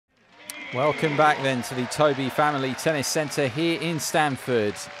Welcome back then to the Toby Family Tennis Centre here in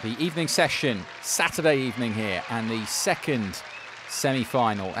Stamford. The evening session, Saturday evening here, and the second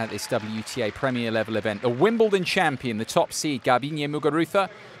semi-final at this WTA Premier Level event. The Wimbledon champion, the top seed, Garbiñe Muguruza,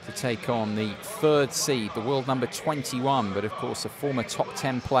 to take on the third seed, the world number 21, but of course a former top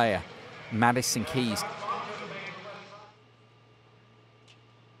 10 player, Madison Keys.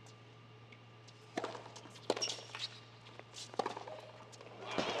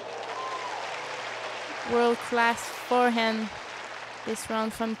 World-class forehand this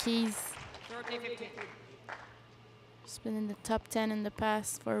round from Keys. He's been in the top 10 in the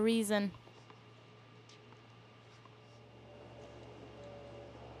past for a reason.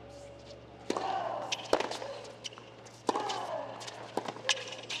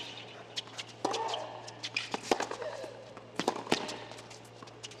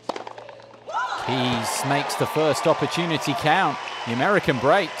 Keys makes the first opportunity count. The American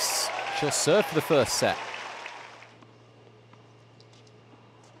breaks. She'll serve for the first set.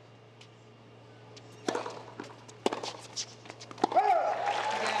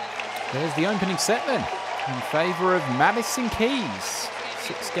 There's the opening set then, in favour of Madison Keys.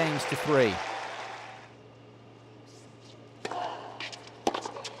 6-3.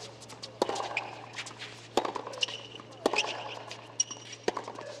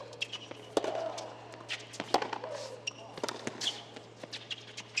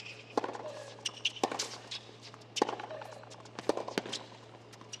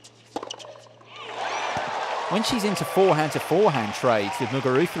 When she's into forehand-to-forehand trades with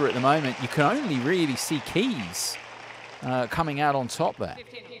Muguruza at the moment, you can only really see Keys coming out on top there.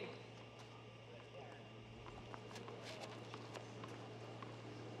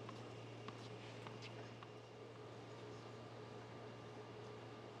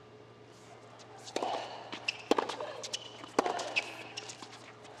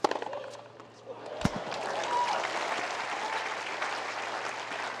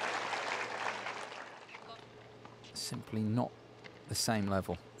 Simply not the same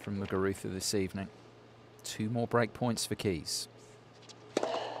level from Muguruza this evening. 2 more break points for Keys.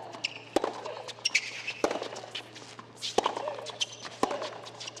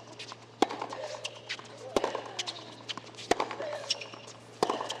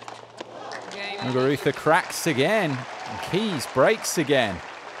 Muguruza cracks again, and Keys breaks again.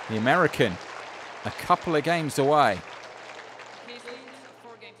 The American, a couple of games away.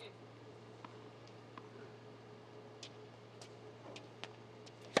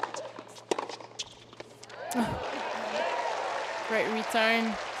 Great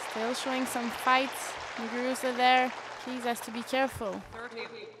return. Still showing some fight. Muguruza there. Keys has to be careful.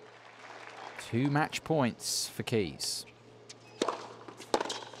 2 match points for Keys.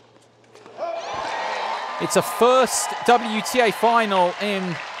 It's a first WTA final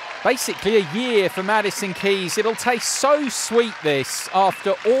in basically a year for Madison Keys. It'll taste so sweet, this,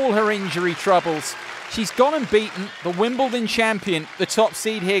 after all her injury troubles. She's gone and beaten the Wimbledon champion, the top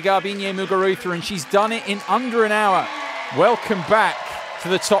seed here, Garbiñe Muguruza, and she's done it in under an hour. Welcome back to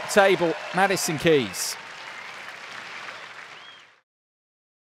the top table, Madison Keys.